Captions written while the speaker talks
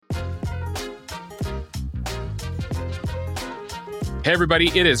Hey, everybody.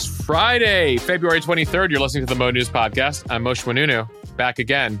 It is Friday, February 23rd. You're listening to the Mo News Podcast. I'm Moshe Wanunu, back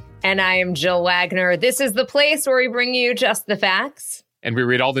again. And I am Jill Wagner. This is the place where we bring you just the facts. And we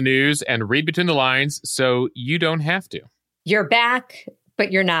read all the news and read between the lines so you don't have to. You're back,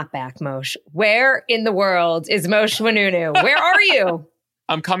 but you're not back, Moshe. Where in the world is Moshe Wanunu? Where are you?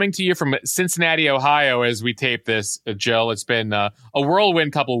 I'm coming to you from Cincinnati, Ohio, as we tape this, Jill. It's been a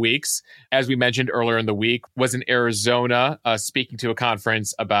whirlwind couple of weeks. As we mentioned earlier in the week, was in Arizona speaking to a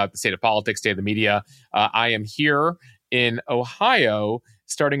conference about the state of politics, state of the media. I am here in Ohio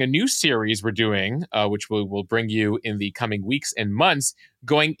starting a new series we're doing, which we will bring you in the coming weeks and months,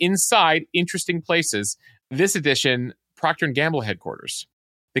 going inside interesting places. This edition, Procter & Gamble headquarters.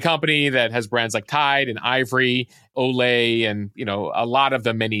 The company that has brands like Tide and Ivory, Olay, and a lot of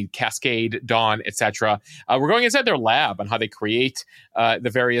the many Cascade, Dawn, etc. We're going inside their lab on how they create the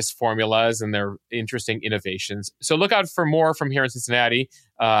various formulas and their interesting innovations. So look out for more from here in Cincinnati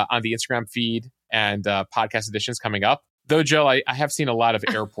on the Instagram feed and podcast editions coming up. Though, Jill, I have seen a lot of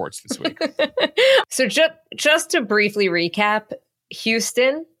airports this week. So just to briefly recap,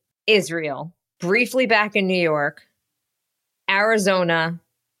 Houston, Israel, briefly back in New York, Arizona,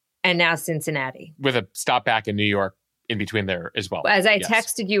 and now Cincinnati. With a stop back in New York in between there as well. As I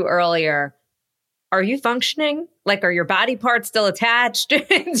texted you earlier, are you functioning? Like, are your body parts still attached? Do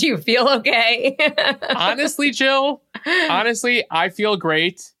you feel okay? Honestly, Jill, I feel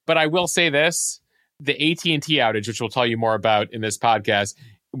great. But I will say this, the AT&T outage, which we'll tell you more about in this podcast,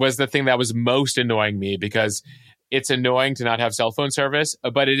 was the thing that was most annoying me because it's annoying to not have cell phone service,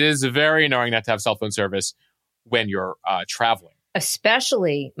 but it is very annoying not to have cell phone service when you're traveling.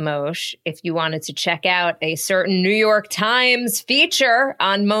 Especially, Moshe, if you wanted to check out a certain New York Times feature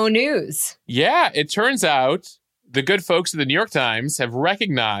on Mo News. Yeah, it turns out the good folks of the New York Times have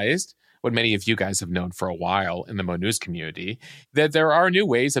recognized what many of you guys have known for a while in the Mo News community, that there are new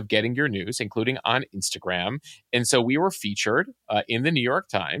ways of getting your news, including on Instagram. And so we were featured in the New York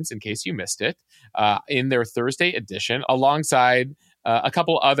Times, in case you missed it, in their Thursday edition, alongside a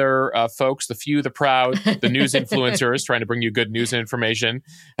couple other folks, the few, the proud, the news influencers trying to bring you good news and information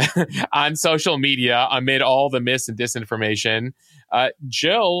on social media amid all the mis and disinformation.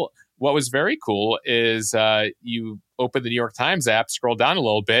 Jill, what was very cool is you open the New York Times app, scroll down a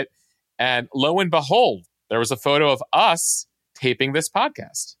little bit, and lo and behold, there was a photo of us taping this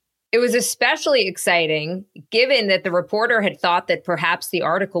podcast. It was especially exciting given that the reporter had thought that perhaps the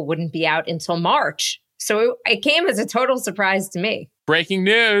article wouldn't be out until March. So it came as a total surprise to me. Breaking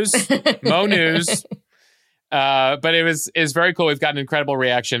news, Mo News. But it was very cool. We've got an incredible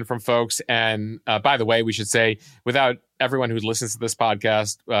reaction from folks. And by the way, we should say, without everyone who listens to this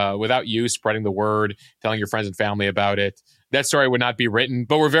podcast, without you spreading the word, telling your friends and family about it, that story would not be written.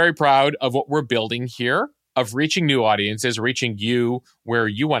 But we're very proud of what we're building here, of reaching new audiences, reaching you where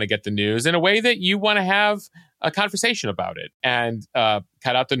you want to get the news in a way that you want to have a conversation about it and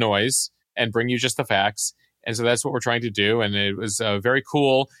cut out the noise and bring you just the facts. And so that's what we're trying to do. And it was very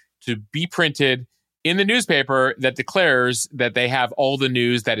cool to be printed in the newspaper that declares that they have all the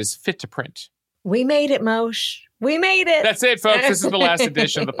news that is fit to print. We made it, Moshe. We made it. That's it, folks. This is the last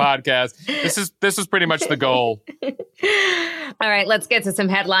edition of the podcast. This is pretty much the goal. All right, let's get to some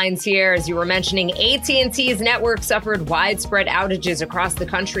headlines here. As you were mentioning, AT&T's network suffered widespread outages across the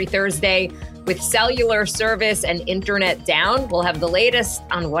country Thursday with cellular service and internet down. We'll have the latest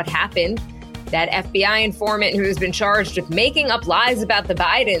on what happened. That FBI informant who has been charged with making up lies about the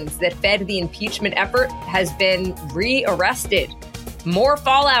Bidens that fed the impeachment effort has been re-arrested. More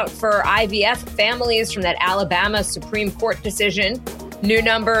fallout for IVF families from that Alabama Supreme Court decision. New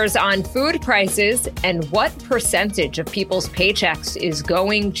numbers on food prices and what percentage of people's paychecks is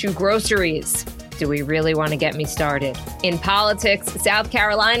going to groceries. Do we really want to get me started? In politics, South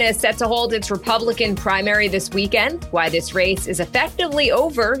Carolina is set to hold its Republican primary this weekend. Why this race is effectively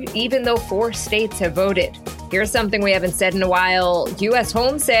over, even though 4 states have voted. Here's something we haven't said in a while. U.S.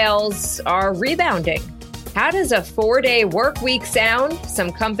 home sales are rebounding. How does a 4-day work week sound?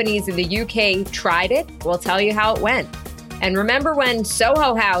 Some companies in the UK tried it. We'll tell you how it went. And remember when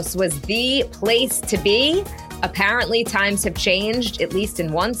Soho House was the place to be? Apparently, times have changed, at least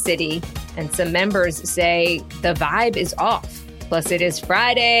in one city, and some members say the vibe is off. Plus, it is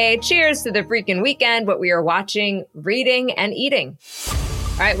Friday. Cheers to the freaking weekend, what we are watching, reading, and eating.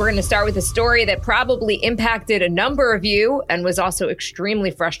 All right, we're going to start with a story that probably impacted a number of you and was also extremely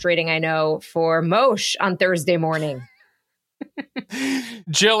frustrating, I know, for Moshe on Thursday morning.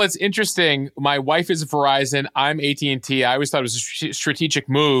 Jill, it's interesting. My wife is Verizon. I'm AT&T. I always thought it was a strategic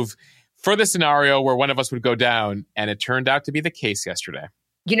move for the scenario where one of us would go down, and it turned out to be the case yesterday.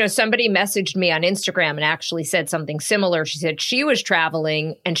 Somebody messaged me on Instagram and actually said something similar. She said she was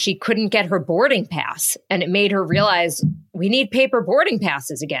traveling and she couldn't get her boarding pass. And it made her realize we need paper boarding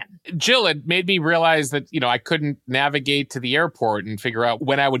passes again. Jill, it made me realize that, I couldn't navigate to the airport and figure out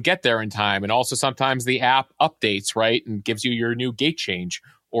when I would get there in time. And also sometimes the app updates, right, and gives you your new gate change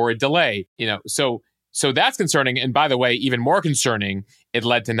or a delay, So that's concerning. And by the way, even more concerning, it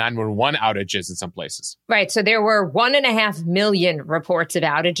led to 911 outages in some places. Right. So there were 1.5 million reports of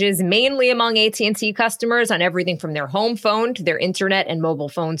outages, mainly among AT&T customers on everything from their home phone to their internet and mobile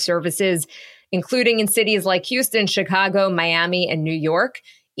phone services, including in cities like Houston, Chicago, Miami, and New York.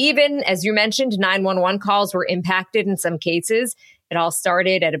 Even, as you mentioned, 911 calls were impacted in some cases. It all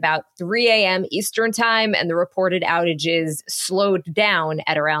started at about 3 a.m. Eastern time, and the reported outages slowed down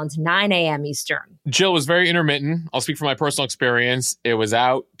at around 9 a.m. Eastern. Jill, was very intermittent. I'll speak from my personal experience. It was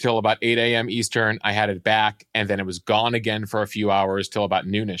out till about 8 a.m. Eastern. I had it back, and then it was gone again for a few hours till about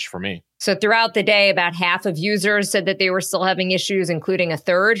noonish for me. So throughout the day, about half of users said that they were still having issues, including a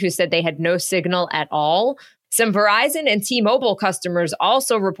third who said they had no signal at all. Some Verizon and T-Mobile customers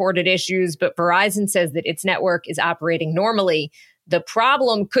also reported issues, but Verizon says that its network is operating normally. The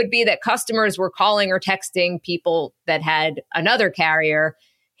problem could be that customers were calling or texting people that had another carrier,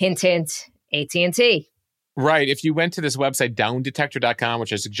 hint, hint, AT&T. Right. If you went to this website, downdetector.com,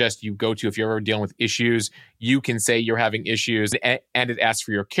 which I suggest you go to if you're ever dealing with issues, you can say you're having issues and it asks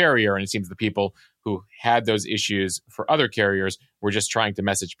for your carrier. And it seems the people who had those issues for other carriers were just trying to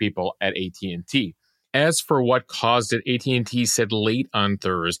message people at AT&T. As for what caused it, AT&T said late on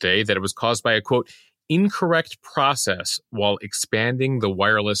Thursday that it was caused by a, quote, incorrect process while expanding the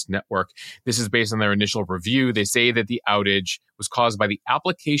wireless network. This is based on their initial review. They say that the outage was caused by the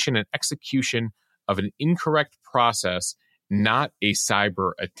application and execution of an incorrect process, not a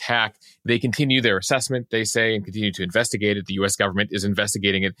cyber attack. They continue their assessment, they say, and continue to investigate it. The U.S. government is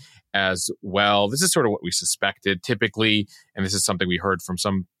investigating it as well. This is sort of what we suspected typically, and this is something we heard from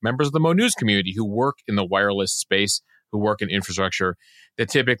some members of the Mo News community who work in the wireless space, who work in infrastructure, that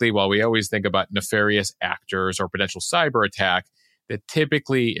typically, while we always think about nefarious actors or potential cyber attack, that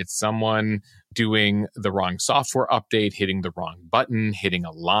typically it's someone doing the wrong software update, hitting the wrong button, hitting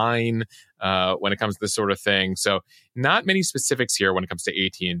a line when it comes to this sort of thing. So not many specifics here when it comes to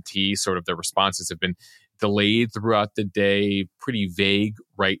AT&T. Sort of the responses have been delayed throughout the day, pretty vague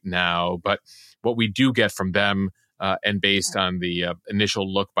right now. But what we do get from them, and based on the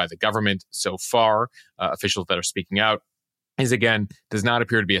initial look by the government so far, officials that are speaking out, is again, does not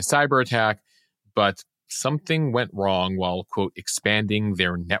appear to be a cyber attack, but something went wrong while, quote, expanding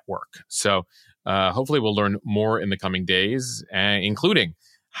their network. So hopefully we'll learn more in the coming days, including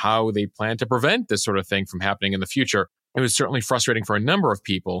how they plan to prevent this sort of thing from happening in the future. It was certainly frustrating for a number of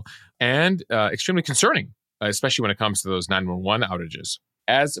people and extremely concerning, especially when it comes to those 911 outages.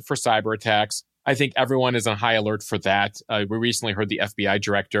 As for cyber attacks, I think everyone is on high alert for that. We recently heard the FBI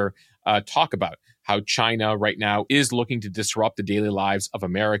director talk about how China right now is looking to disrupt the daily lives of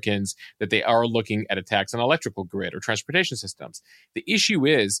Americans, that they are looking at attacks on electrical grid or transportation systems. The issue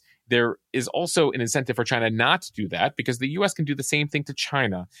is there is also an incentive for China not to do that because the U.S. can do the same thing to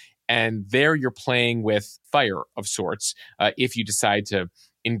China. And there you're playing with fire of sorts if you decide to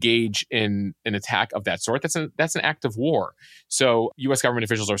engage in an attack of that sort. That's an act of war. So U.S. government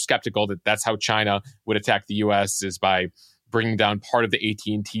officials are skeptical that that's how China would attack the U.S. is by bringing down part of the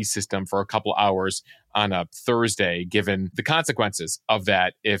AT&T system for a couple hours on a Thursday, given the consequences of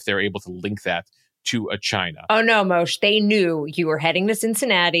that if they're able to link that to a China. Oh, no, Moshe. They knew you were heading to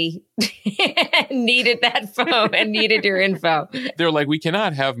Cincinnati, needed that phone and needed your info. They're like, we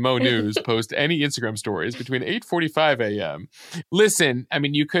cannot have Mo News post any Instagram stories between 8:45 a.m. Listen, I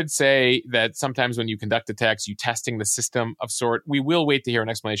mean, you could say that sometimes when you conduct attacks, you testing the system of sort. We will wait to hear an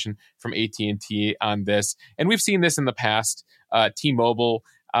explanation from AT&T on this. And we've seen this in the past. T-Mobile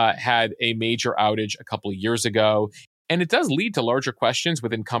had a major outage a couple of years ago. And it does lead to larger questions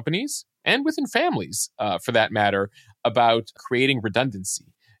within companies and within families, for that matter, about creating redundancy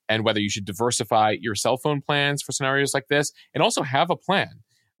and whether you should diversify your cell phone plans for scenarios like this and also have a plan.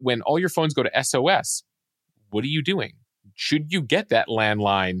 When all your phones go to SOS, what are you doing? Should you get that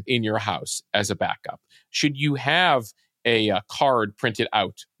landline in your house as a backup? Should you have a card printed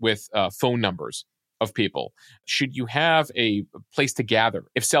out with phone numbers of people? Should you have a place to gather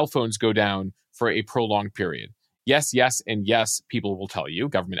if cell phones go down for a prolonged period? Yes, yes, and yes, people will tell you.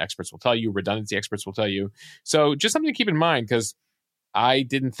 Government experts will tell you. Redundancy experts will tell you. So just something to keep in mind, because I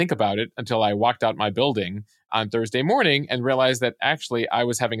didn't think about it until I walked out my building on Thursday morning and realized that actually I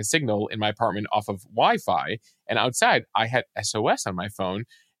was having a signal in my apartment off of Wi-Fi. And outside, I had SOS on my phone.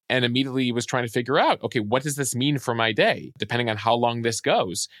 and immediately was trying to figure out, okay, what does this mean for my day, depending on how long this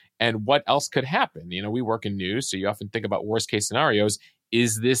goes and what else could happen? We work in news, so you often think about worst case scenarios.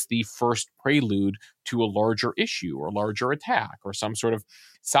 Is this the first prelude to a larger issue or larger attack or some sort of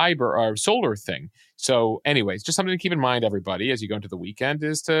cyber or solar thing? So anyways, just something to keep in mind, everybody, as you go into the weekend,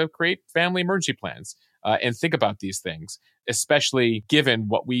 is to create family emergency plans and think about these things, especially given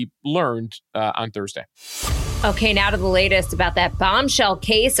what we learned on Thursday. Okay, now to the latest about that bombshell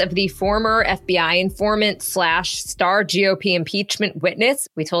case of the former FBI informant / star GOP impeachment witness.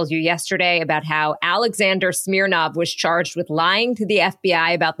 We told you yesterday about how Alexander Smirnov was charged with lying to the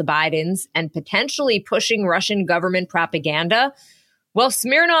FBI about the Bidens and potentially pushing Russian government propaganda. Well,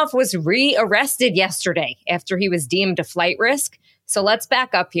 Smirnov was re-arrested yesterday after he was deemed a flight risk. So let's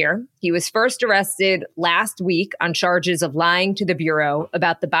back up here. He was first arrested last week on charges of lying to the Bureau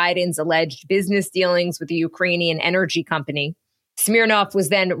about the Bidens' alleged business dealings with the Ukrainian energy company. Smirnov was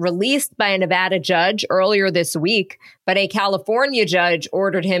then released by a Nevada judge earlier this week, but a California judge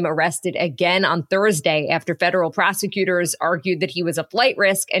ordered him arrested again on Thursday after federal prosecutors argued that he was a flight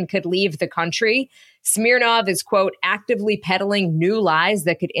risk and could leave the country. Smirnov is, quote, actively peddling new lies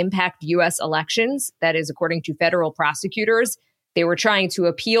that could impact U.S. elections. That is, according to federal prosecutors. They were trying to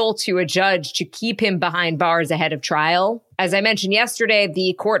appeal to a judge to keep him behind bars ahead of trial. As I mentioned yesterday,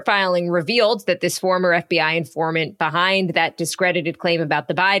 the court filing revealed that this former FBI informant behind that discredited claim about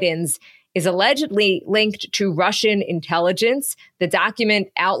the Bidens is allegedly linked to Russian intelligence. The document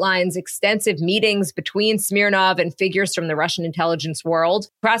outlines extensive meetings between Smirnov and figures from the Russian intelligence world.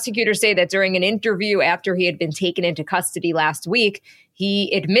 Prosecutors say that during an interview after he had been taken into custody last week,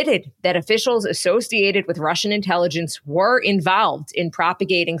 he admitted that officials associated with Russian intelligence were involved in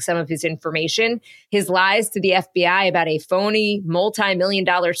propagating some of his information. His lies to the FBI about a phony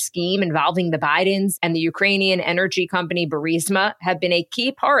multi-million-dollar scheme involving the Bidens and the Ukrainian energy company Burisma have been a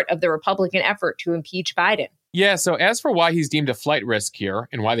key part of the Republican effort to impeach Biden. Yeah, so as for why he's deemed a flight risk here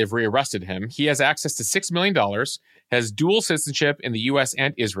and why they've rearrested him, he has access to $6 million, has dual citizenship in the U.S.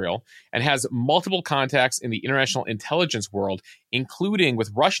 and Israel, and has multiple contacts in the international intelligence world, including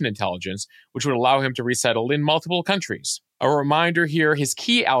with Russian intelligence, which would allow him to resettle in multiple countries. A reminder here, his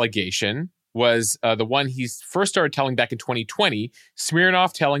key allegation was the one he first started telling back in 2020,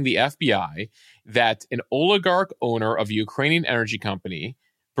 Smirnov telling the FBI that an oligarch owner of a Ukrainian energy company,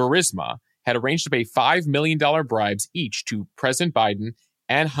 Burisma, had arranged to pay $5 million bribes each to President Biden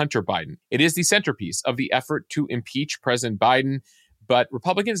and Hunter Biden. It is the centerpiece of the effort to impeach President Biden, but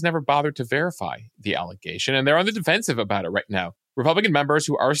Republicans never bothered to verify the allegation, and they're on the defensive about it right now. Republican members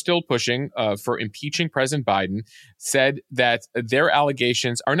who are still pushing for impeaching President Biden said that their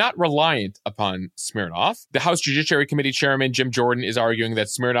allegations are not reliant upon Smirnov. The House Judiciary Committee Chairman Jim Jordan is arguing that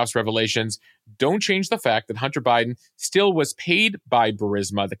Smirnov's revelations don't change the fact that Hunter Biden still was paid by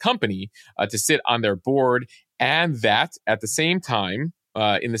Burisma, the company, to sit on their board, and that at the same time,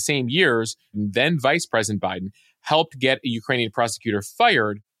 in the same years, then Vice President Biden helped get a Ukrainian prosecutor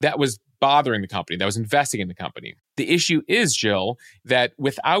fired that was bothering the company, that was investigating the company. The issue is, Jill, that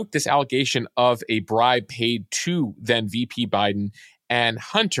without this allegation of a bribe paid to then VP Biden and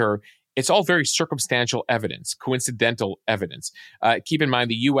Hunter, it's all very circumstantial evidence, coincidental evidence. Keep in mind,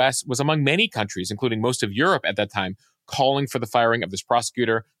 the U.S. was among many countries, including most of Europe at that time, calling for the firing of this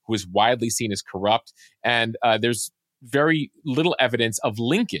prosecutor who is widely seen as corrupt. And there's very little evidence of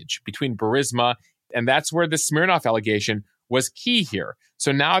linkage between Burisma, and that's where the Smirnov allegation was key here.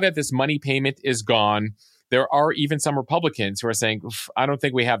 So now that this money payment is gone, there are even some Republicans who are saying, I don't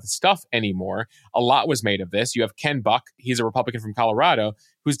think we have the stuff anymore. A lot was made of this. You have Ken Buck. He's a Republican from Colorado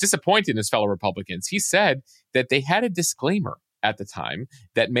who's disappointed in his fellow Republicans. He said that they had a disclaimer at the time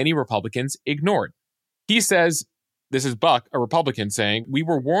that many Republicans ignored. He says, this is Buck, a Republican, saying, we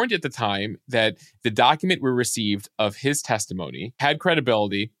were warned at the time that the document we received of his testimony had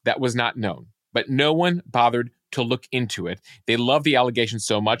credibility that was not known, but no one bothered to look into it. They love the allegation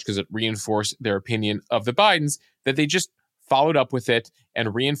so much because it reinforced their opinion of the Bidens that they just followed up with it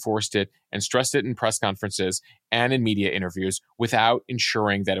and reinforced it and stressed it in press conferences and in media interviews without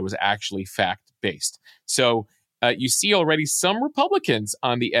ensuring that it was actually fact-based. So you see already some Republicans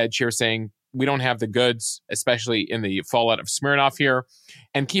on the edge here saying, we don't have the goods, especially in the fallout of Smirnov here.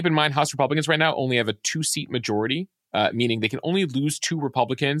 And keep in mind, House Republicans right now only have a 2-seat majority, meaning they can only lose 2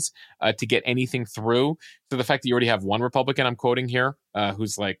 Republicans to get anything through. So the fact that you already have one Republican, I'm quoting here,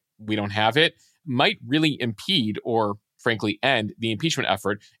 who's like, we don't have it, might really impede or frankly end the impeachment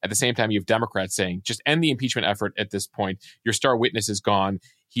effort. At the same time, you have Democrats saying, just end the impeachment effort at this point. Your star witness is gone.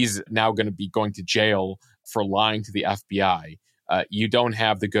 He's now going to be going to jail for lying to the FBI. You don't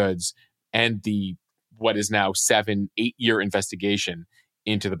have the goods. And the what is now 7-8 year investigation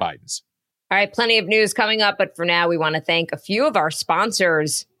into the Bidens. All right, plenty of news coming up, but for now, we want to thank a few of our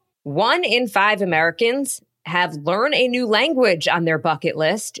sponsors. 1 in 5 Americans have learn a new language on their bucket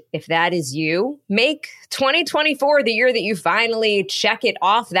list. If that is you, make 2024 the year that you finally check it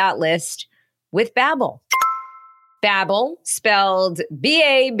off that list with Babbel. Babbel, spelled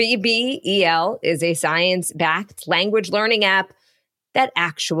Babbel, is a science-backed language learning app that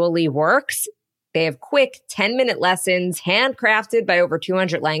actually works. They have quick 10-minute lessons handcrafted by over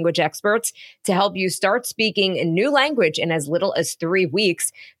 200 language experts to help you start speaking a new language in as little as 3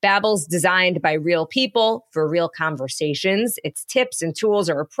 weeks. Babbel's designed by real people for real conversations. Its tips and tools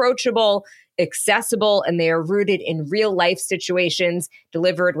are approachable, accessible, and they are rooted in real life situations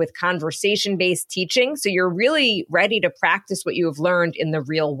delivered with conversation-based teaching. So you're really ready to practice what you have learned in the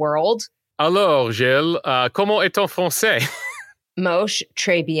real world. Alors, Gilles, comment est ton français? Moshe,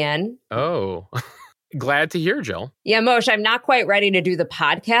 très bien. Oh, glad to hear, Jill. Yeah, Moshe, I'm not quite ready to do the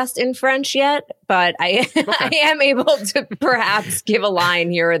podcast in French yet, but I am able to perhaps give a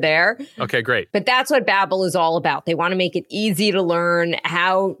line here or there. Okay, great. But that's what Babbel is all about. They want to make it easy to learn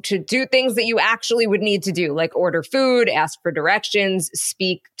how to do things that you actually would need to do, like order food, ask for directions,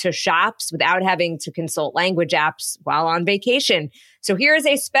 speak to shops without having to consult language apps while on vacation. So here's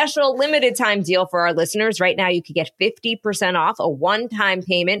a special limited time deal for our listeners. Right now, you could get 50% off a one-time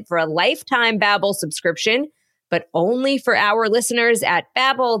payment for a lifetime Babbel subscription, but only for our listeners at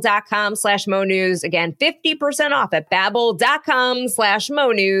Babbel.com/Mo News. Again, 50% off at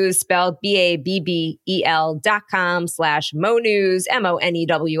Babbel.com/Mo News, spelled Babbel.com/Mo News,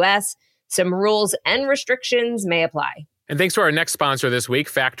 MONEWS. Some rules and restrictions may apply. And thanks to our next sponsor this week,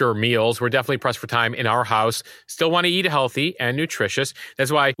 Factor Meals. We're definitely pressed for time in our house. Still want to eat healthy and nutritious.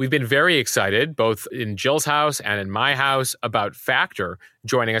 That's why we've been very excited, both in Jill's house and in my house, about Factor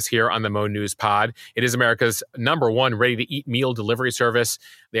joining us here on the Mo News Pod. It is America's #1 ready-to-eat meal delivery service.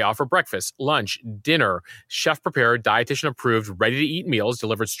 They offer breakfast, lunch, dinner, chef-prepared, dietitian-approved, ready-to-eat meals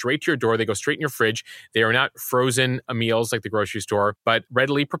delivered straight to your door. They go straight in your fridge. They are not frozen meals like the grocery store, but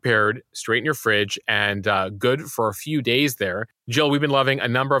readily prepared straight in your fridge and good for a few days there. Jill, we've been loving a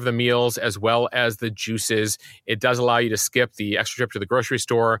number of the meals as well as the juices. It does allow you to skip the extra trip to the grocery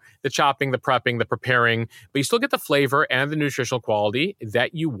store, the chopping, the prepping, the preparing, but you still get the flavor and the nutritional quality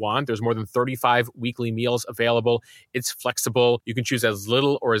that you want. There's more than 35 weekly meals available. It's flexible. You can choose as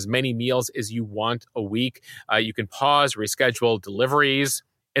little or as many meals as you want a week. You can pause, reschedule deliveries.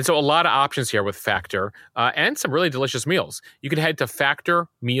 And so a lot of options here with Factor and some really delicious meals. You can head to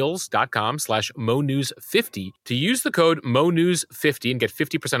factormeals.com/MoNews50 to use the code MoNews50 and get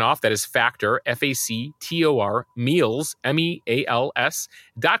 50% off. That is Factor, Factor, meals,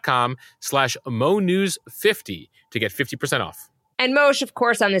 MEALS.com/MoNews50 to get 50% off. And Moshe, of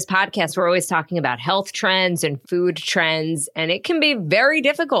course, on this podcast, we're always talking about health trends and food trends, and it can be very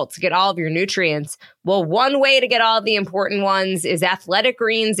difficult to get all of your nutrients. Well, one way to get all of the important ones is Athletic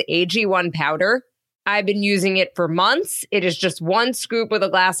Greens AG1 powder. I've been using it for months. It is just 1 scoop with a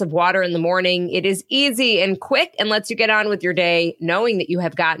glass of water in the morning. It is easy and quick and lets you get on with your day, knowing that you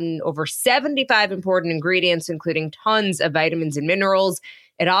have gotten over 75 important ingredients, including tons of vitamins and minerals.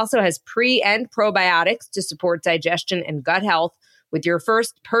 It also has pre- and probiotics to support digestion and gut health. With your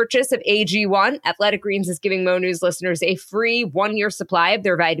first purchase of AG1, Athletic Greens is giving Mo News listeners a free 1-year supply of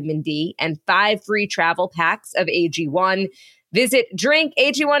their vitamin D and 5 free travel packs of AG1. Visit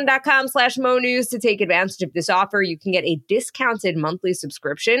drinkag1.com/Mo News to take advantage of this offer. You can get a discounted monthly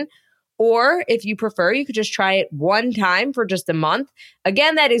subscription, or if you prefer, you could just try it one time for just a month.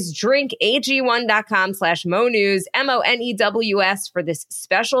 Again, that is drinkag1.com/Mo News, MONEWS, for this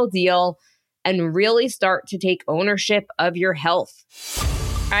special deal, and really start to take ownership of your health.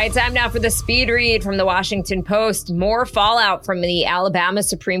 All right, time now for the speed read from the Washington Post. More fallout from the Alabama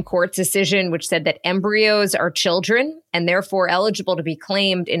Supreme Court decision, which said that embryos are children and therefore eligible to be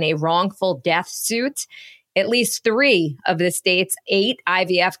claimed in a wrongful death suit. At least 3 of the state's 8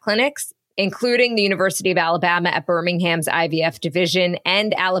 IVF clinics, including the University of Alabama at Birmingham's IVF division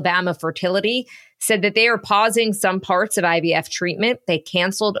and Alabama Fertility, said that they are pausing some parts of IVF treatment. They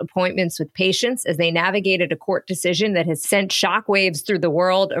canceled appointments with patients as they navigated a court decision that has sent shockwaves through the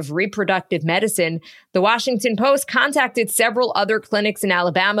world of reproductive medicine. The Washington Post contacted several other clinics in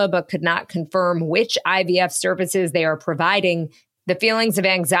Alabama, but could not confirm which IVF services they are providing. The feelings of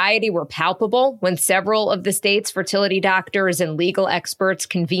anxiety were palpable when several of the state's fertility doctors and legal experts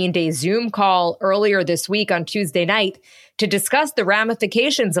convened a Zoom call earlier this week on Tuesday night to discuss the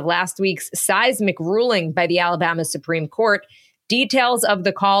ramifications of last week's seismic ruling by the Alabama Supreme Court. Details of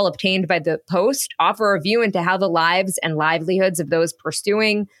the call obtained by the Post offer a view into how the lives and livelihoods of those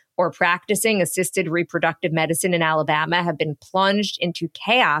pursuing or practicing assisted reproductive medicine in Alabama have been plunged into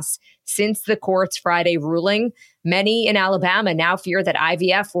chaos since the court's Friday ruling. Many in Alabama now fear that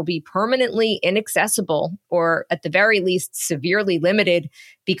IVF will be permanently inaccessible or, at the very least, severely limited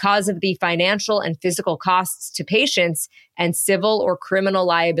because of the financial and physical costs to patients and civil or criminal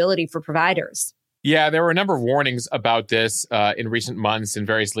liability for providers. Yeah, there were a number of warnings about this in recent months in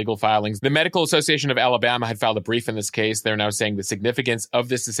various legal filings. The Medical Association of Alabama had filed a brief in this case. They're now saying the significance of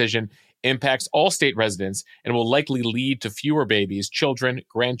this decision impacts all state residents and will likely lead to fewer babies, children,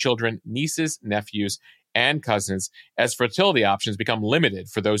 grandchildren, nieces, nephews, and cousins as fertility options become limited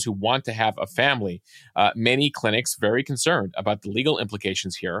for those who want to have a family. Many clinics very concerned about the legal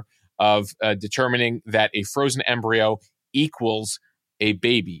implications here of determining that a frozen embryo equals a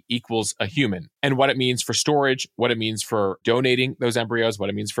baby, equals a human, and what it means for storage, what it means for donating those embryos, what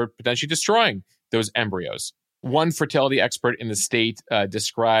it means for potentially destroying those embryos. One fertility expert in the state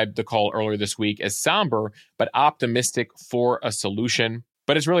described the call earlier this week as somber, but optimistic for a solution.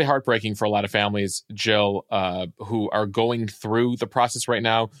 But it's really heartbreaking for a lot of families, Jill, who are going through the process right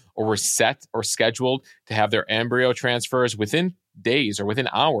now or were set or scheduled to have their embryo transfers within days or within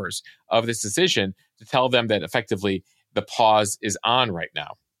hours of this decision to tell them that effectively the pause is on right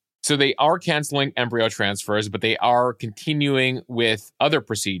now. So they are canceling embryo transfers, but they are continuing with other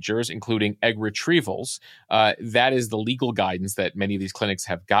procedures, including egg retrievals. That is the legal guidance that many of these clinics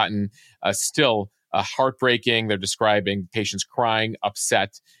have gotten. Still heartbreaking. They're describing patients crying,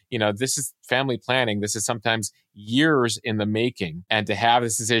 upset. You know, this is family planning. This is sometimes years in the making. And to have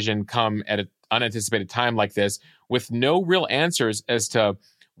this decision come at an unanticipated time like this with no real answers as to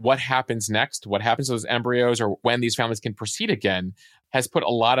what happens next, what happens to those embryos, or when these families can proceed again, has put a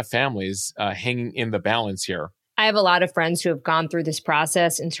lot of families hanging in the balance here. I have a lot of friends who have gone through this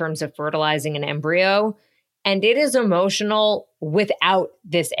process in terms of fertilizing an embryo, and it is emotional without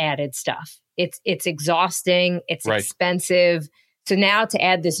this added stuff. It's exhausting, it's expensive. So now to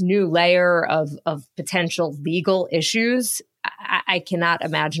add this new layer of potential legal issues, I cannot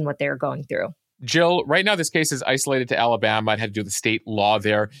imagine what they're going through. Jill, right now this case is isolated to Alabama. It had to do with the state law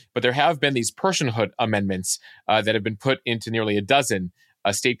there. But there have been these personhood amendments that have been put into nearly a dozen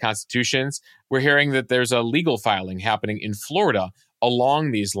state constitutions. We're hearing that there's a legal filing happening in Florida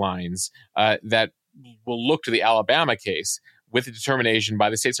along these lines that will look to the Alabama case with a determination by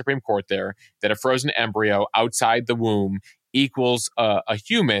the state Supreme Court there that a frozen embryo outside the womb equals a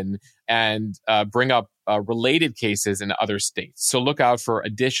human, and bring up related cases in other states. So look out for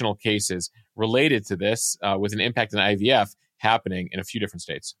additional cases related to this with an impact on IVF happening in a few different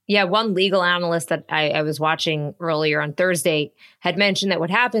states. Yeah, one legal analyst that I was watching earlier on Thursday had mentioned that what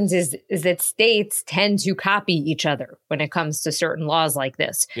happens is that states tend to copy each other when it comes to certain laws like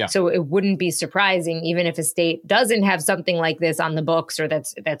this. Yeah. So it wouldn't be surprising, even if a state doesn't have something like this on the books or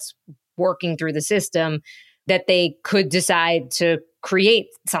that's working through the system, that they could decide to create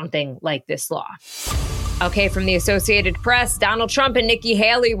something like this law. Okay, from the Associated Press, Donald Trump and Nikki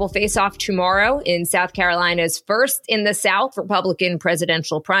Haley will face off tomorrow in South Carolina's first in the South Republican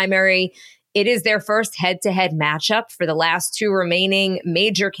presidential primary. It is their first head-to-head matchup for the last two remaining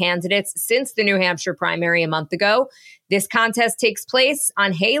major candidates since the New Hampshire primary a month ago. This contest takes place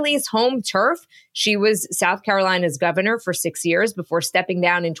on Haley's home turf. She was South Carolina's governor for 6 years before stepping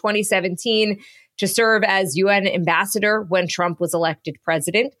down in 2017 to serve as UN ambassador when Trump was elected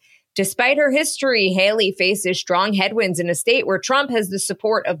president. Despite her history, Haley faces strong headwinds in a state where Trump has the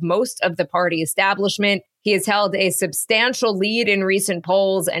support of most of the party establishment. He has held a substantial lead in recent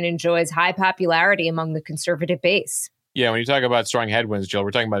polls and enjoys high popularity among the conservative base. Yeah, when you talk about strong headwinds, Jill,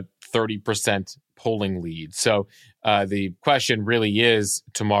 we're talking about 30% polling lead. So the question really is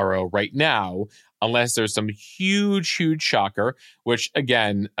tomorrow, right now, unless there's some huge shocker, which,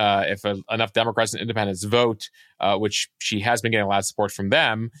 again, if enough Democrats and independents vote, which she has been getting a lot of support from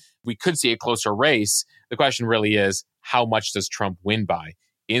them, we could see a closer race. The question really is, how much does Trump win by?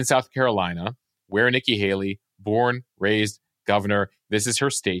 In South Carolina, where Nikki Haley, born, raised, governor, this is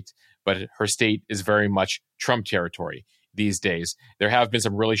her state, but her state is very much Trump territory these days. There have been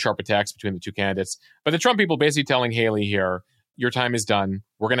some really sharp attacks between the two candidates, but the Trump people basically telling Haley here, your time is done.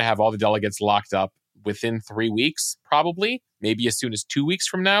 We're going to have all the delegates locked up within 3 weeks, probably, maybe as soon as 2 weeks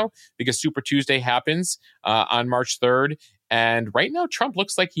from now, because Super Tuesday happens on March 3rd. And right now, Trump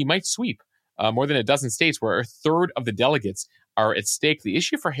looks like he might sweep more than a dozen states where a third of the delegates are at stake. The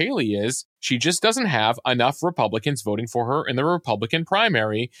issue for Haley is she just doesn't have enough Republicans voting for her in the Republican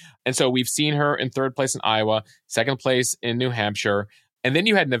primary. And so we've seen her in third place in Iowa, second place in New Hampshire. And then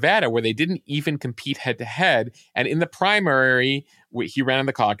you had Nevada, where they didn't even compete head-to-head. And in the primary, he ran in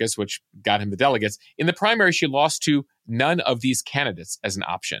the caucus, which got him the delegates. In the primary, she lost to none of these candidates as an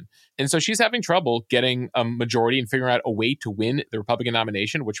option. And so she's having trouble getting a majority and figuring out a way to win the Republican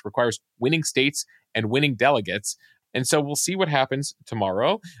nomination, which requires winning states and winning delegates. And so we'll see what happens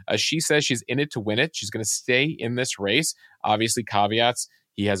tomorrow. She says she's in it to win it. She's going to stay in this race. Obviously, caveats.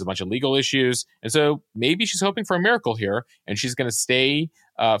 He has a bunch of legal issues. And so maybe she's hoping for a miracle here, and she's going to stay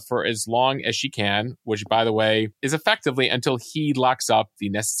for as long as she can, which, by the way, is effectively until he locks up the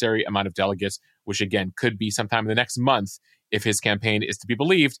necessary amount of delegates, which, again, could be sometime in the next month if his campaign is to be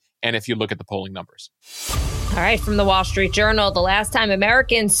believed and if you look at the polling numbers. All right, from the Wall Street Journal, the last time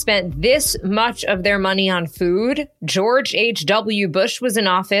Americans spent this much of their money on food, George H.W. Bush was in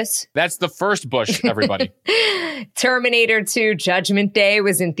office. That's the first Bush, everybody. Terminator 2 Judgment Day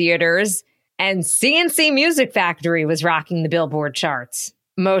was in theaters, and CNC Music Factory was rocking the Billboard charts.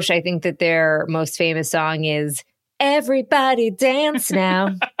 Moshe, I think that their most famous song is Everybody Dance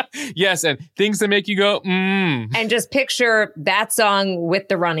Now. Yes, and things that make you go, And just picture that song with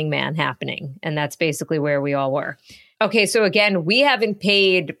the Running Man happening. And that's basically where we all were. Okay, so again, we haven't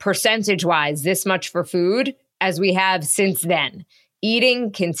paid percentage-wise this much for food as we have since then.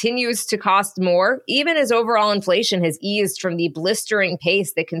 Eating continues to cost more, even as overall inflation has eased from the blistering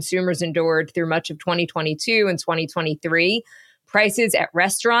pace that consumers endured through much of 2022 and 2023. Prices at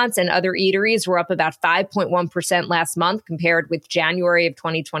restaurants and other eateries were up about 5.1% last month compared with January of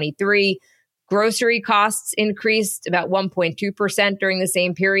 2023. Grocery costs increased about 1.2% during the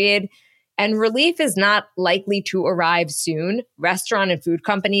same period. And relief is not likely to arrive soon. Restaurant and food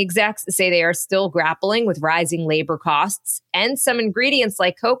company execs say they are still grappling with rising labor costs and some ingredients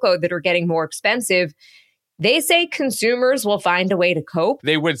like cocoa that are getting more expensive. They say consumers will find a way to cope.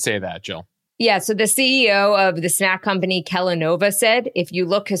 They would say that, Jill. Yeah, so the CEO of the snack company Kellanova said, if you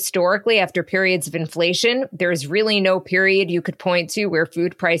look historically after periods of inflation, there's really no period you could point to where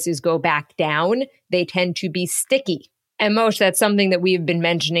food prices go back down. They tend to be sticky. And Moshe, that's something that we've been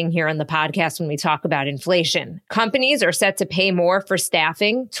mentioning here on the podcast when we talk about inflation. Companies are set to pay more for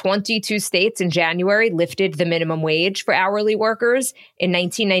staffing. 22 states in January lifted the minimum wage for hourly workers. In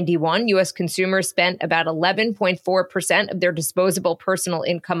 1991, U.S. consumers spent about 11.4% of their disposable personal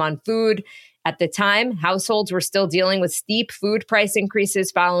income on food. At the time, households were still dealing with steep food price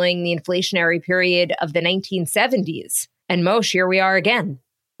increases following the inflationary period of the 1970s. And Moshe, here we are again.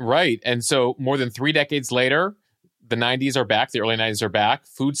 Right. And so more than 3 decades later, the 90s are back, the early 90s are back.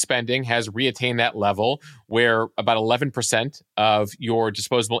 Food spending has reattained that level where about 11% of your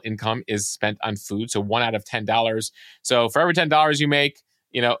disposable income is spent on food. So 1 out of $10. So for every $10 you make,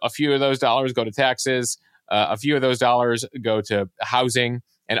 a few of those dollars go to taxes, a few of those dollars go to housing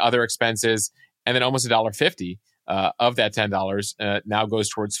and other expenses, and then almost $1.50 of that $10 now goes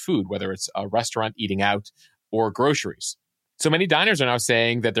towards food, whether it's a restaurant eating out or groceries. So many diners are now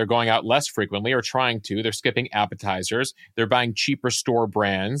saying that they're going out less frequently or trying to. They're skipping appetizers. They're buying cheaper store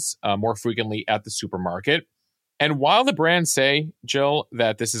brands more frequently at the supermarket. And while the brands say, Jill,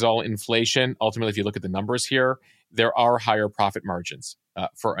 that this is all inflation, ultimately, if you look at the numbers here, there are higher profit margins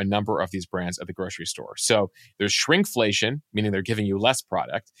for a number of these brands at the grocery store. So there's shrinkflation, meaning they're giving you less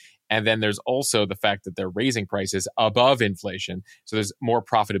product. And then there's also the fact that they're raising prices above inflation. So there's more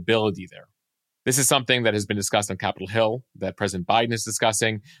profitability there. This is something that has been discussed on Capitol Hill, that President Biden is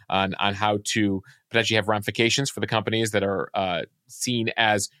discussing on how to potentially have ramifications for the companies that are seen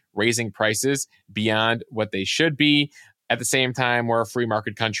as raising prices beyond what they should be. At the same time, we're a free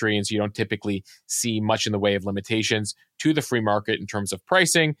market country, and so you don't typically see much in the way of limitations to the free market in terms of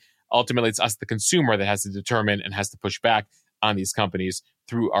pricing. Ultimately, it's us, the consumer, that has to determine and has to push back on these companies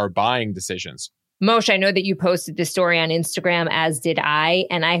through our buying decisions. Moshe, I know that you posted this story on Instagram, as did I,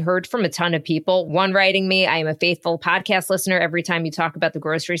 and I heard from a ton of people. One writing me, I am a faithful podcast listener. Every time you talk about the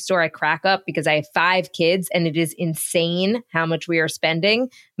grocery store, I crack up because I have 5 kids and it is insane how much we are spending.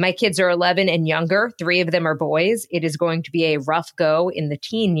 My kids are 11 and younger. 3 of them are boys. It is going to be a rough go in the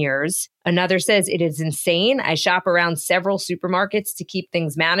teen years. Another says, it is insane. I shop around several supermarkets to keep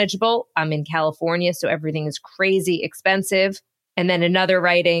things manageable. I'm in California, so everything is crazy expensive. And then another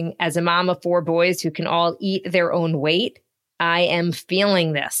writing, as a mom of 4 boys who can all eat their own weight, I am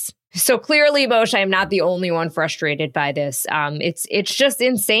feeling this. So clearly, Moshe, I'm not the only one frustrated by this. It's just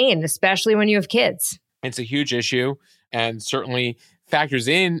insane, especially when you have kids. It's a huge issue and certainly factors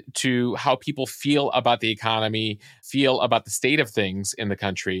into how people feel about the economy, feel about the state of things in the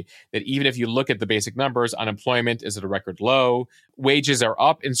country, that even if you look at the basic numbers, unemployment is at a record low, wages are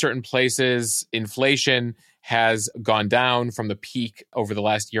up in certain places, inflation has gone down from the peak over the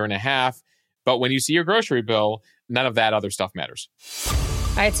last year and a half. But when you see your grocery bill, none of that other stuff matters.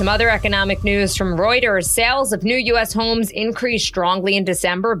 All right, some other economic news from Reuters. Sales of new U.S. homes increased strongly in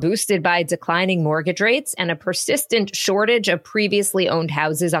December, boosted by declining mortgage rates and a persistent shortage of previously owned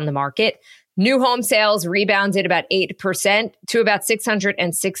houses on the market. New home sales rebounded about 8% to about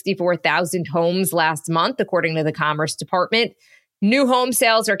 664,000 homes last month, according to the Commerce Department. New home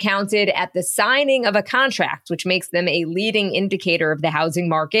sales are counted at the signing of a contract, which makes them a leading indicator of the housing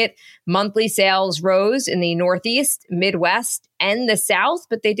market. Monthly sales rose in the Northeast, Midwest, and the South,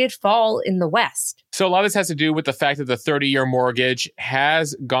 but they did fall in the West. So a lot of this has to do with the fact that the 30-year mortgage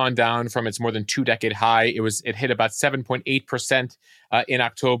has gone down from its more than 2-decade high. It hit about 7.8% in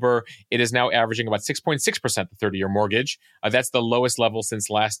October. It is now averaging about 6.6%, the 30-year mortgage. That's the lowest level since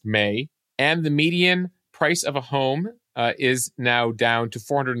last May. And the median price of a home is now down to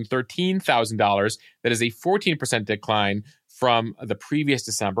 $413,000. That is a 14% decline from the previous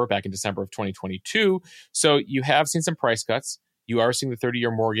December, back in December of 2022. So you have seen some price cuts. You are seeing the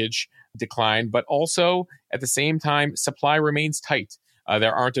 30-year mortgage decline, but also at the same time, supply remains tight.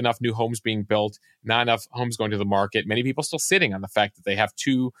 There aren't enough new homes being built, not enough homes going to the market. Many people still sitting on the fact that they have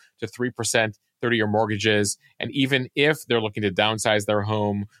 2 to 3% 30-year mortgages. And even if they're looking to downsize their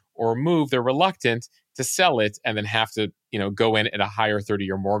home or move, they're reluctant to sell it and then have to, go in at a higher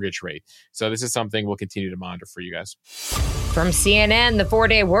 30-year mortgage rate. So this is something we'll continue to monitor for you guys. From CNN, the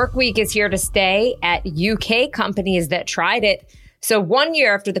 4-day work week is here to stay at UK companies that tried it. So 1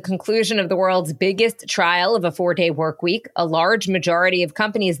 year after the conclusion of the world's biggest trial of a 4-day work week, a large majority of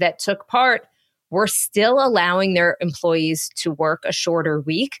companies that took part were still allowing their employees to work a shorter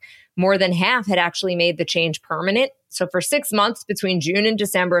week. More than half had actually made the change permanent. So for 6 months between June and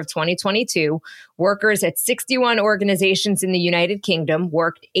December of 2022, workers at 61 organizations in the United Kingdom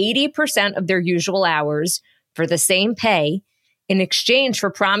worked 80% of their usual hours for the same pay in exchange for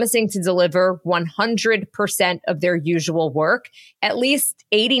promising to deliver 100% of their usual work. At least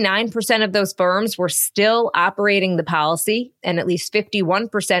 89% of those firms were still operating the policy, and at least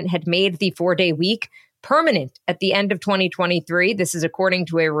 51% had made the 4-day week permanent at the end of 2023. This is according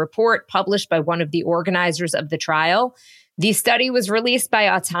to a report published by one of the organizers of the trial. The study was released by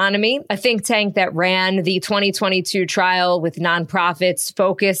Autonomy, a think tank that ran the 2022 trial with nonprofits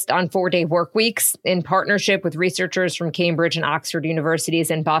focused on 4-day work weeks in partnership with researchers from Cambridge and Oxford Universities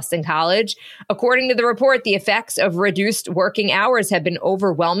and Boston College. According to the report, the effects of reduced working hours have been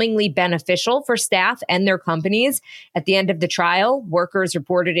overwhelmingly beneficial for staff and their companies. At the end of the trial, workers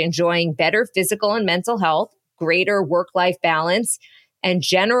reported enjoying better physical and mental health, greater work-life balance, and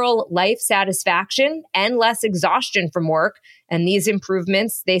general life satisfaction and less exhaustion from work. And these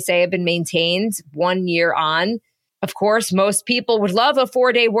improvements, they say, have been maintained 1 year on. Of course, most people would love a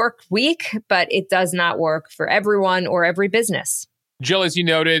 4-day work week, but it does not work for everyone or every business. Jill, as you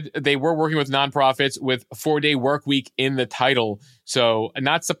noted, they were working with nonprofits with 4-day work week in the title. So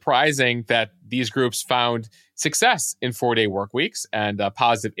not surprising that these groups found success in 4-day work weeks and a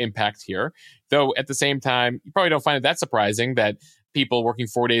positive impact here. Though at the same time, you probably don't find it that surprising that people working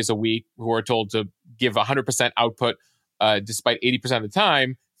 4 days a week who are told to give 100% output despite 80% of the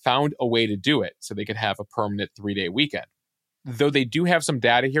time found a way to do it so they could have a permanent 3-day weekend. Though they do have some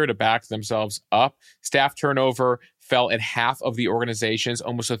data here to back themselves up, staff turnover fell at half of the organizations.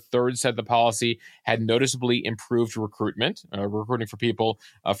 Almost a third said the policy had noticeably improved recruitment for people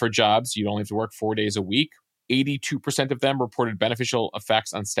for jobs. You only have to work 4 days a week. 82% of them reported beneficial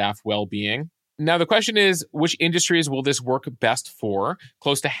effects on staff well-being. Now, the question is, which industries will this work best for?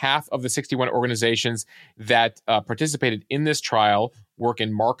 Close to half of the 61 organizations that participated in this trial work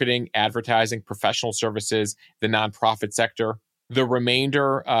in marketing, advertising, professional services, the nonprofit sector. The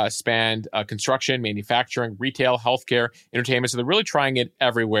remainder spanned construction, manufacturing, retail, healthcare, entertainment. So they're really trying it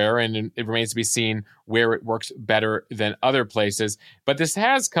everywhere, and it remains to be seen where it works better than other places. But this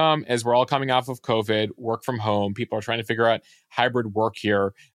has come as we're all coming off of COVID, work from home. People are trying to figure out hybrid work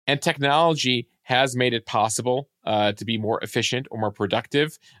here. And technology has made it possible to be more efficient or more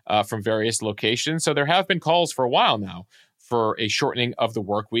productive from various locations. So there have been calls for a while now for a shortening of the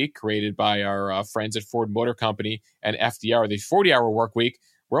work week created by our friends at Ford Motor Company and FDR, the 40-hour work week.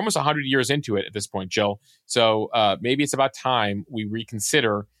 We're almost 100 years into it at this point, Jill. So maybe it's about time we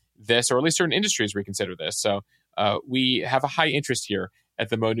reconsider this, or at least certain industries reconsider this. So we have a high interest here at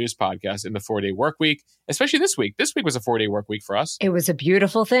the Mo News Podcast in the 4-day work week, especially this week. This week was a 4-day work week for us. It was a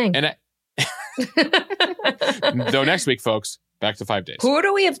beautiful thing. And though next week, folks, back to 5 days. Who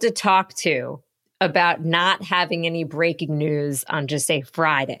do we have to talk to about not having any breaking news on just say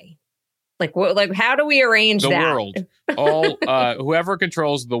Friday? Like how do we arrange the that? World, all whoever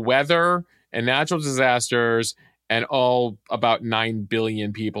controls the weather and natural disasters and all about 9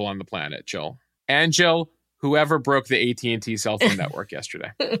 billion people on the planet, Jill. And Jill, whoever broke the AT&T cell phone network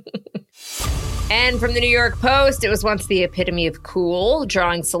yesterday. And from the New York Post, it was once the epitome of cool,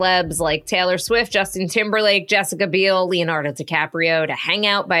 drawing celebs like Taylor Swift, Justin Timberlake, Jessica Biel, Leonardo DiCaprio to hang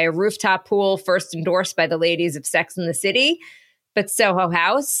out by a rooftop pool, first endorsed by the ladies of Sex and the City. But Soho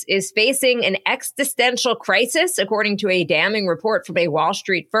House is facing an existential crisis, according to a damning report from a Wall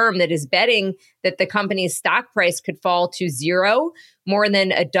Street firm that is betting that the company's stock price could fall to zero. More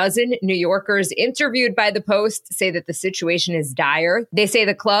than a dozen New Yorkers interviewed by the Post say that the situation is dire. They say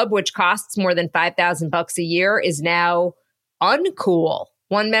the club, which costs more than $5,000 a year, is now uncool.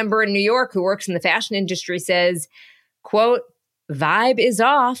 One member in New York who works in the fashion industry says, quote, "Vibe is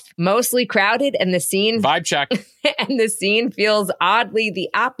off, mostly crowded, and the scene Vibe check. and the scene feels oddly the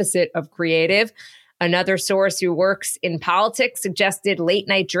opposite of creative." Another source who works in politics suggested late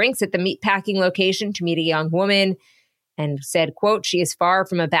night drinks at the meatpacking location to meet a young woman and said, quote, "She is far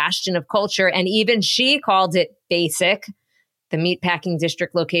from a bastion of culture." And even she called it basic. The meatpacking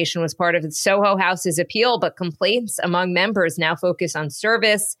district location was part of the Soho House's appeal, but complaints among members now focus on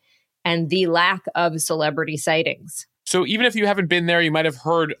service and the lack of celebrity sightings. So even if you haven't been there, you might have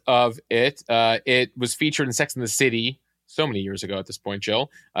heard of it. It was featured in Sex and the City so many years ago at this point, Jill.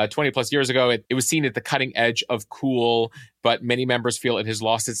 20 plus years ago, it was seen at the cutting edge of cool, but many members feel it has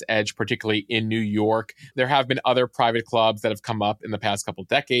lost its edge, particularly in New York. There have been other private clubs that have come up in the past couple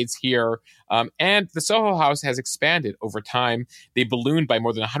decades here. And the Soho House has expanded over time. They ballooned by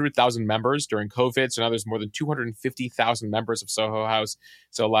more than 100,000 members during COVID. So now there's more than 250,000 members of Soho House.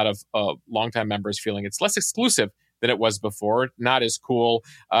 So a lot of longtime members feeling it's less exclusive than it was before, not as cool.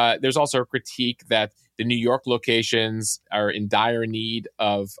 There's also a critique that the New York locations are in dire need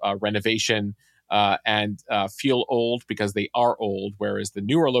of renovation and feel old because they are old, whereas the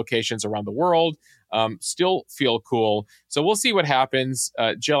newer locations around the world still feel cool. So we'll see what happens.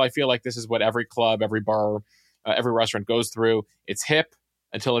 Jill, I feel like this is what every club, every bar, every restaurant goes through. It's hip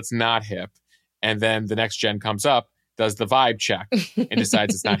until it's not hip. And then the next gen comes up, does the vibe check, and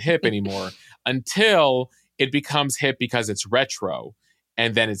decides it's not hip anymore until it becomes hip because it's retro,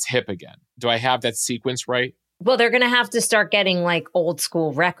 and then it's hip again. Do I have that sequence right? Well, they're going to have to start getting like old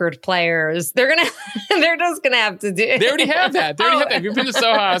school record players. They're just going to have to do it. They already have that. If you've been to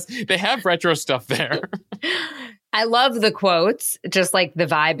Soho House, they have retro stuff there. I love the quotes, just like the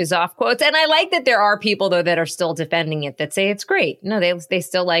vibe is off quotes. And I like that there are people, though, that are still defending it, that say it's great. No, they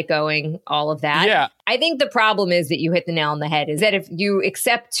still like going, all of that. Yeah. I think the problem is that you hit the nail on the head, is that if you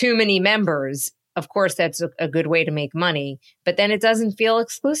accept too many members, of course, that's a good way to make money, but then it doesn't feel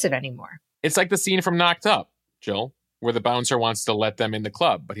exclusive anymore. It's like the scene from Knocked Up, Jill, where the bouncer wants to let them in the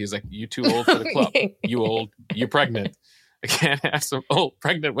club, but he's like, "You too old for the club. You old, you pregnant. I can't have some old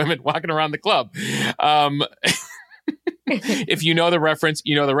pregnant women walking around the club." If you know the reference,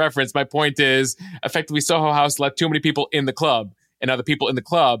 you know the reference. My point is, effectively, Soho House let too many people in the club, and now the people in the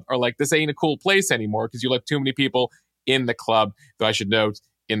club are like, "This ain't a cool place anymore," because you let too many people in the club. Though I should note,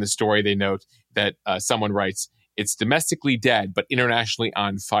 in the story, they note that someone writes, "It's domestically dead, but internationally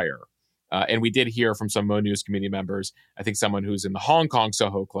on fire." And we did hear from some Mo News community members, I think someone who's in the Hong Kong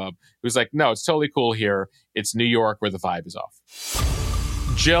Soho Club, who's like, "No, it's totally cool here. It's New York where the vibe is off."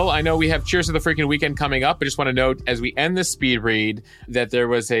 Jill, I know we have Cheers to the Freaking Weekend coming up. I just want to note as we end this speed read that there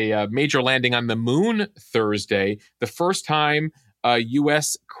was a major landing on the moon Thursday, the first time a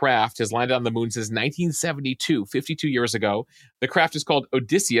U.S. craft has landed on the moon since 1972, 52 years ago. The craft is called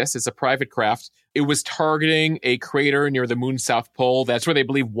Odysseus. It's a private craft. It was targeting a crater near the moon's south pole. That's where they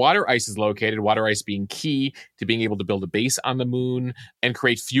believe water ice is located, water ice being key to being able to build a base on the moon and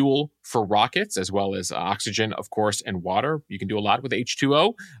create fuel for rockets, as well as oxygen, of course, and water. You can do a lot with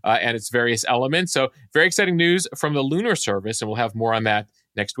H2O and its various elements. So very exciting news from the Lunar Service, and we'll have more on that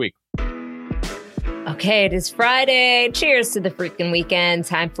next week. Okay, it is Friday. Cheers to the freaking weekend.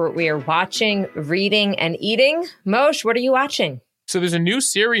 Time for what we are watching, reading, and eating. Moshe, what are you watching? So there's a new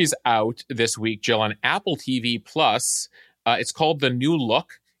series out this week, Jill, on Apple TV Plus. It's called The New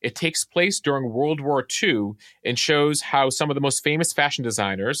Look. It takes place during World War II and shows how some of the most famous fashion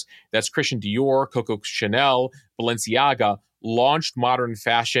designers, that's Christian Dior, Coco Chanel, Balenciaga, launched modern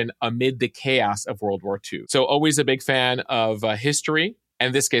fashion amid the chaos of World War II. So always a big fan of history.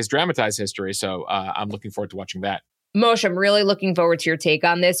 And this case, dramatized history. So I'm looking forward to watching that. Moshe, I'm really looking forward to your take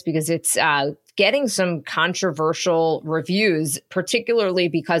on this because it's getting some controversial reviews, particularly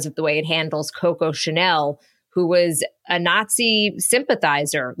because of the way it handles Coco Chanel, who was a Nazi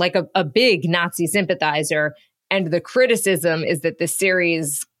sympathizer, like a big Nazi sympathizer. And the criticism is that the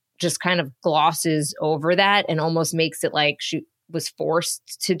series just kind of glosses over that and almost makes it like she was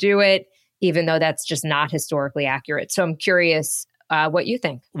forced to do it, even though that's just not historically accurate. So I'm curious what you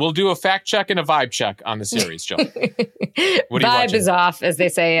think. We'll do a fact check and a vibe check on the series, Jill. What are you Vibe is off, as they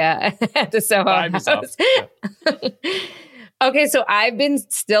say at the Soho Vibe House. is off. Yeah. Okay, so I've been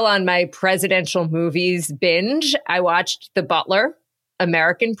still on my presidential movies binge. I watched The Butler,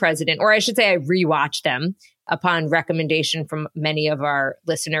 American President, or I should say I rewatched them upon recommendation from many of our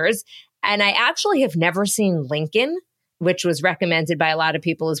listeners. And I actually have never seen Lincoln, which was recommended by a lot of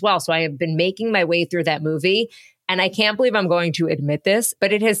people as well. So I have been making my way through that movie. And I can't believe I'm going to admit this,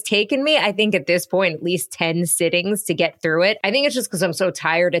 but it has taken me, I think at this point, at least 10 sittings to get through it. I think it's just because I'm so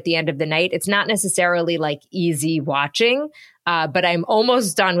tired at the end of the night. It's not necessarily like easy watching, but I'm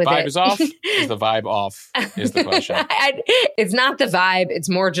almost done with it. Vibe is off? Is the vibe off? Is the question. It's not the vibe. It's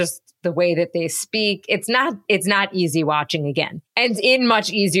more just the way that they speak. It's not easy watching again. And in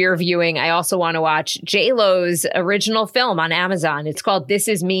much easier viewing, I also want to watch J-Lo's original film on Amazon. It's called This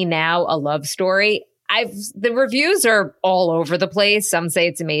Is Me Now, A Love Story. The reviews are all over the place. Some say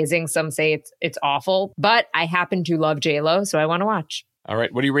it's amazing. Some say it's awful. But I happen to love J-Lo, so I want to watch. All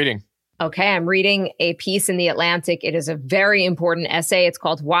right. What are you reading? Okay, I'm reading a piece in The Atlantic. It is a very important essay. It's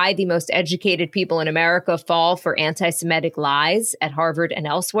called Why the Most Educated People in America Fall for Anti-Semitic Lies at Harvard and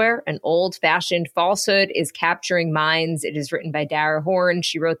Elsewhere. An old-fashioned falsehood is capturing minds. It is written by Dara Horn.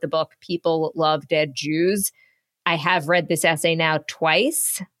 She wrote the book People Love Dead Jews. I have read this essay now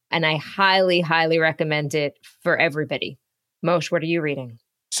twice, and I highly, highly recommend it for everybody. Moshe, what are you reading?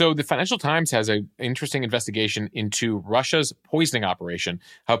 So the Financial Times has an interesting investigation into Russia's poisoning operation,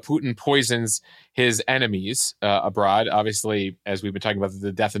 how Putin poisons his enemies abroad. Obviously, as we've been talking about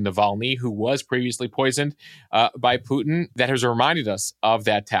the death of Navalny, who was previously poisoned by Putin, that has reminded us of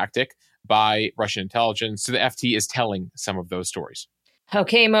that tactic by Russian intelligence. So the FT is telling some of those stories.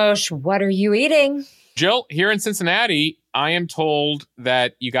 Okay, Moshe, what are you eating? Jill, here in Cincinnati, I am told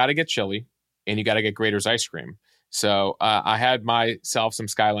that you got to get chili and you got to get Grater's ice cream. So I had myself some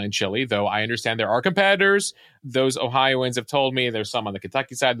Skyline chili, though I understand there are competitors. Those Ohioans have told me there's some on the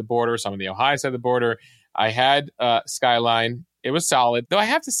Kentucky side of the border, some on the Ohio side of the border. I had Skyline. It was solid, though I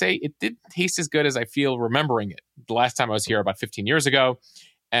have to say it didn't taste as good as I feel remembering it. The last time I was here about 15 years ago.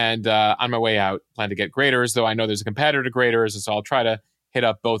 And on my way out, plan to get Grater's, though I know there's a competitor to Grater's. And so I'll try to hit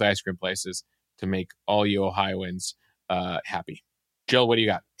up both ice cream places to make all you Ohioans happy. Jill, what do you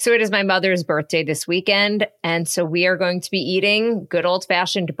got? So it is my mother's birthday this weekend. And so we are going to be eating good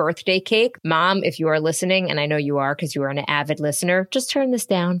old-fashioned birthday cake. Mom, if you are listening, and I know you are because you are an avid listener, just turn this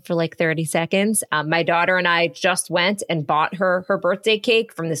down for like 30 seconds. My daughter and I just went and bought her birthday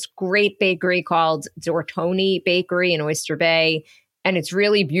cake from this great bakery called Dortoni Bakery in Oyster Bay. And it's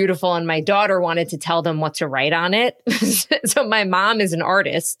really beautiful. And my daughter wanted to tell them what to write on it. So my mom is an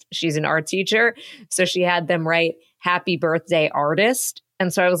artist. She's an art teacher. So she had them write Happy Birthday Artist.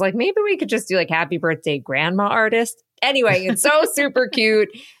 And so I was like, maybe we could just do like Happy Birthday Grandma Artist. Anyway, it's so super cute.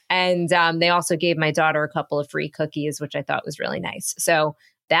 And they also gave my daughter a couple of free cookies, which I thought was really nice. So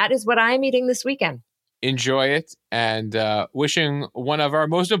that is what I'm eating this weekend. Enjoy it, and wishing one of our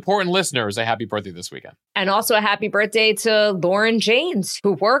most important listeners a happy birthday this weekend. And also a happy birthday to Lauren Janes,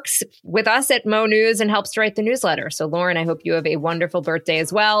 who works with us at Mo News and helps to write the newsletter. So Lauren, I hope you have a wonderful birthday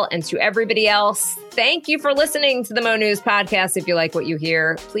as well. And to everybody else, thank you for listening to the Mo News podcast. If you like what you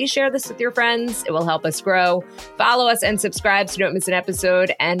hear, please share this with your friends. It will help us grow. Follow us and subscribe so you don't miss an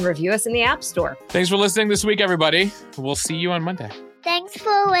episode, and review us in the App Store. Thanks for listening this week, everybody. We'll see you on Monday. Thanks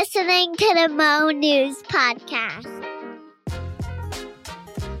for listening to the Mo News Podcast.